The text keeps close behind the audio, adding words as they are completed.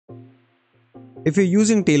If you're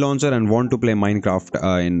using TLauncher and want to play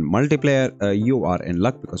Minecraft in multiplayer, you are in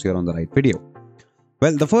luck because you're on the right video.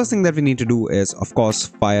 Well, the first thing that we need to do is, of course,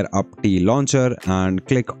 fire up TLauncher and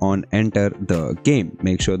click on enter the game.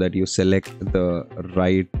 Make sure that you select the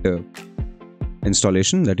right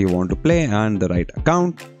installation that you want to play and the right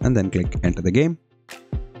account, and then click enter the game.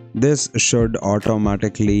 This should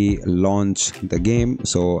automatically launch the game.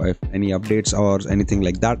 So if any updates or anything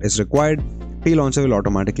like that is required, TLauncher will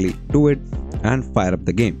automatically do it and fire up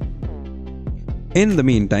the game. In the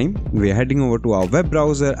meantime, we are heading over to our web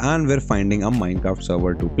browser and we're finding a Minecraft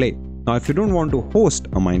server to play. Now, if you don't want to host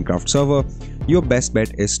a Minecraft server, your best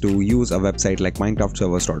bet is to use a website like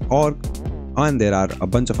minecraftservers.org, and there are a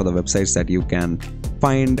bunch of other websites that you can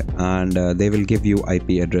find, and they will give you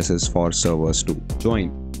IP addresses for servers to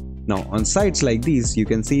join. Now, on sites like these, you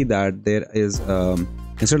can see that there is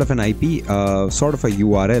instead of an IP, sort of a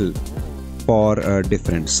URL for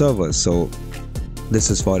different servers. So this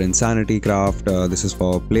is for Insanity Craft, this is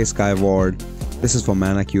for Play Skyward, this is for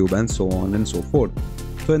Mana Cube, and so on and so forth.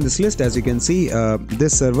 So in this list, as you can see,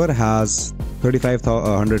 this server has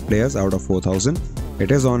 3,500 players out of 4,000. It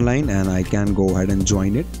is online and I can go ahead and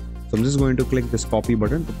join it. So I'm just going to click this copy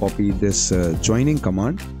button to copy this joining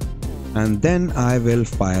command, and then I will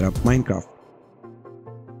fire up Minecraft.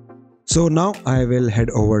 So now I will head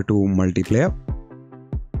over to multiplayer.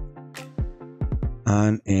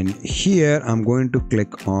 And in here, I'm going to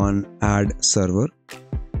click on add server.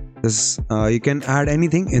 This you can add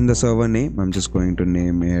anything in the server name. I'm just going to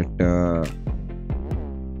name it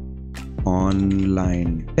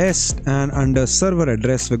online test, and under server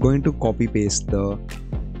address, we're going to copy paste the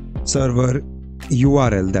server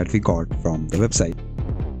URL that we got from the website.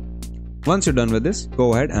 Once you're done with this,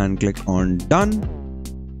 go ahead and click on done,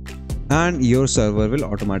 and your server will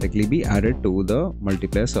automatically be added to the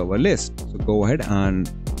multiplayer server list. So go ahead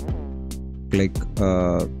and click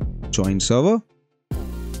join server.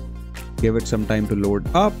 Give it some time to load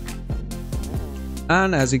up.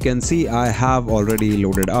 And as you can see, I have already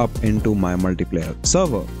loaded up into my multiplayer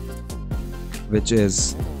server, which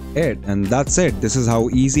is it. And that's it. This is how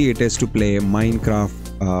easy it is to play Minecraft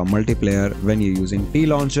multiplayer when you're using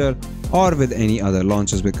TLauncher or with any other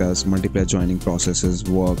launchers, because multiplayer joining processes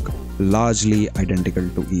work largely identical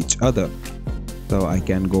to each other. So I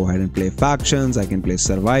can go ahead and play factions, I can play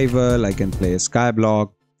survival, I can play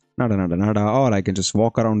skyblock, nada, or I can just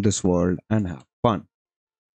walk around this world and have fun.